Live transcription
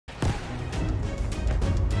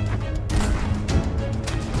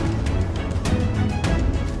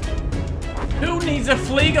needs a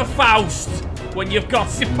Fliegerfaust when you've got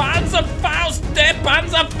the Panzerfaust, der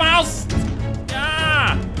Panzerfaust?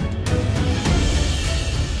 Yeah.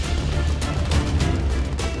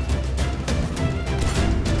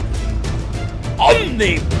 On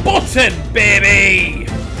the button, baby!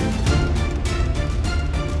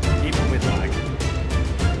 Even with lag.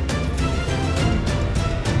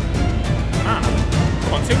 Ah,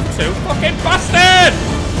 come on, 2 for 2. Fucking bastard!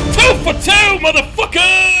 2 for 2,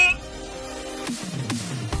 motherfucker!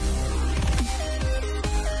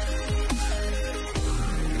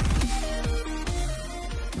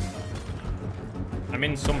 I'm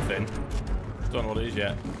in something. Don't know what it is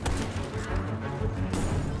yet.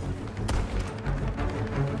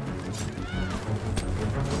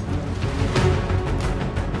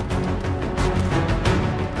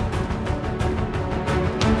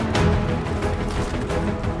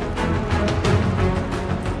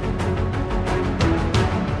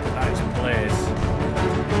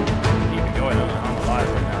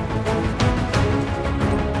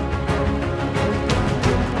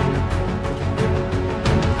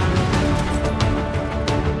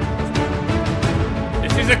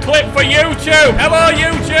 A clip for YouTube! Hello,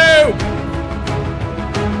 YouTube!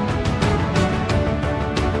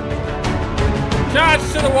 Charge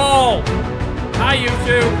to the wall! Hi,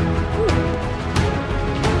 YouTube!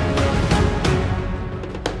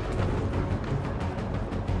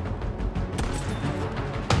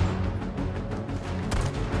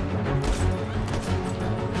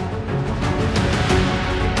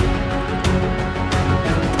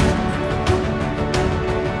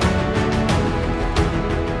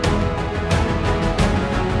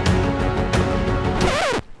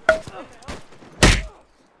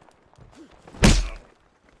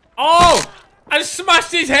 Oh! I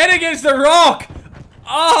smashed his head against the rock!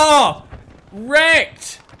 Oh!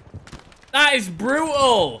 Wrecked! That is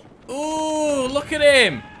brutal! Ooh, look at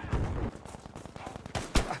him!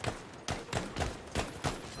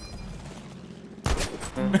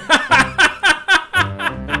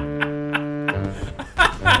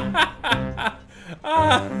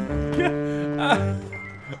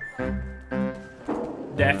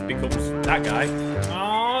 Death becomes that guy.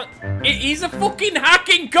 Oh, he's a fucking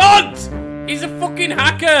hacking cunt! He's a fucking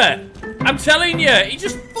hacker! I'm telling you, he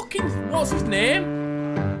just fucking... What's his name?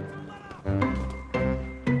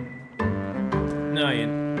 No,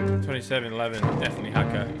 2711, definitely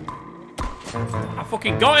hacker. I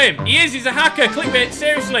fucking got him! He is, he's a hacker! Clickbait,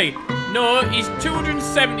 seriously! No, he's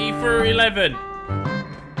 270 for 11.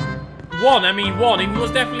 One, he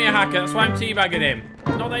was definitely a hacker, that's why I'm teabagging him.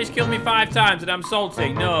 Not that he's killed me 5 times and I'm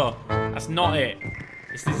salty. No, that's not it.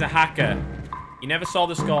 This is a hacker. You never saw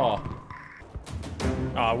the score.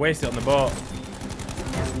 Oh, I wasted it on the boat.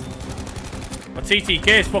 My TTK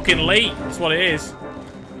is fucking late. That's what it is.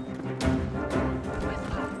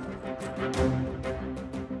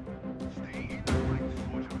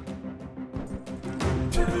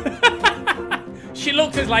 She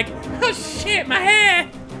looked at us like, oh shit, my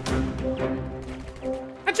hair.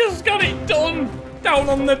 I just got it done. Down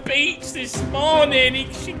on the beach this morning,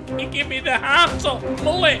 he gave me the half-top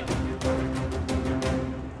mullet.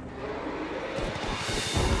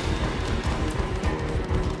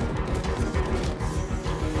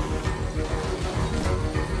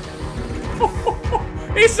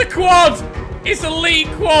 It's a quad! It's a elite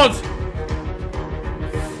quad!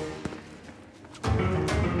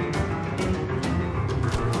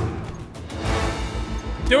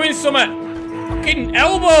 Doing something! Fucking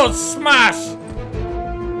elbows smash!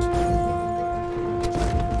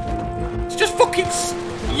 Just fucking...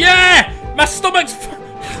 Yeah! My stomach's...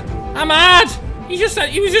 I'm hard! He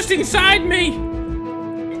was just inside me!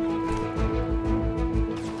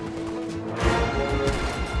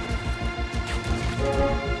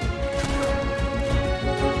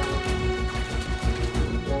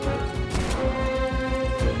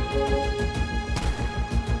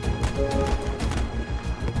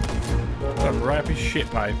 I'm right up his shit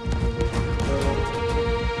pipe.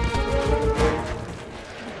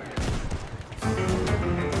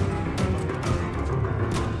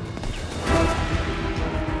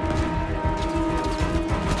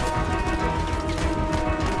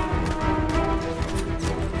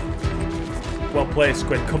 Well played,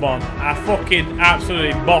 Squid. Come on. I fucking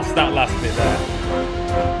absolutely bossed that last bit there.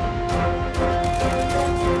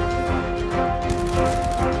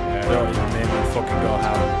 Yeah, don't even make me fucking go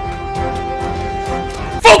how.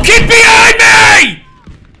 Fucking behind me!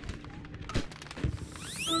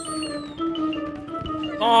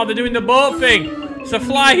 Oh, they're doing the boat thing. It's a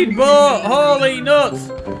flying boat. Holy nuts.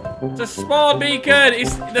 It's a spawn beacon.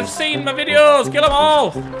 They've seen my videos. Kill them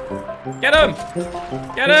all. Get him.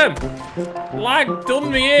 Get him. Lag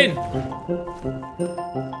done me in.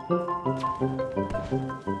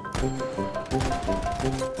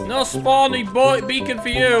 No spawny beacon for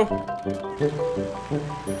you.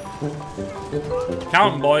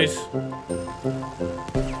 Count 'em, boys.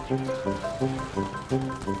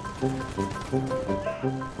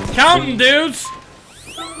 Count 'em, dudes.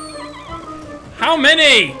 How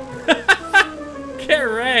many? Get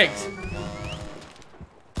wrecked.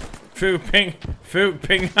 Fruit ping.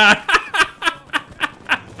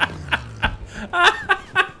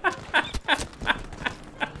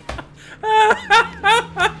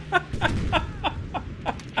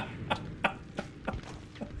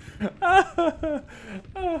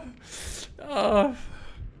 Oh.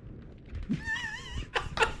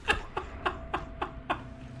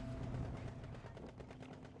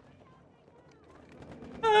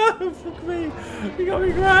 Fuck me. You got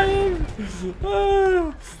me crying.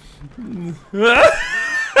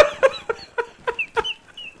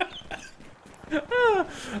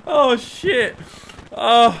 Oh shit.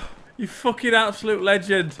 Oh, you fucking absolute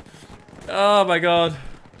legend. Oh my god.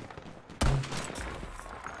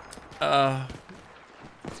 Oh,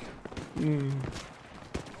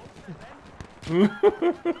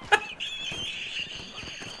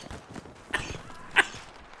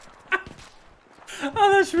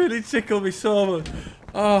 that's really tickled me so much.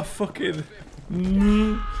 Oh, fucking.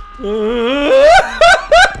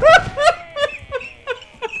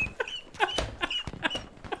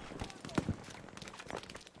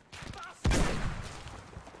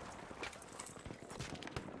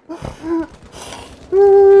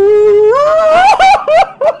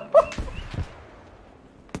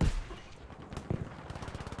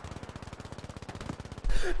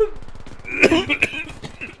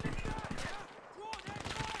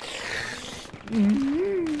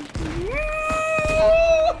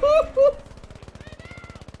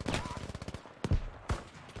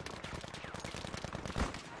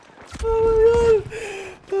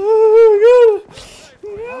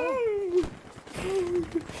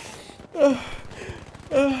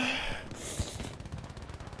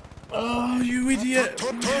 Oh, you idiot.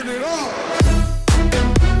 Turn it off.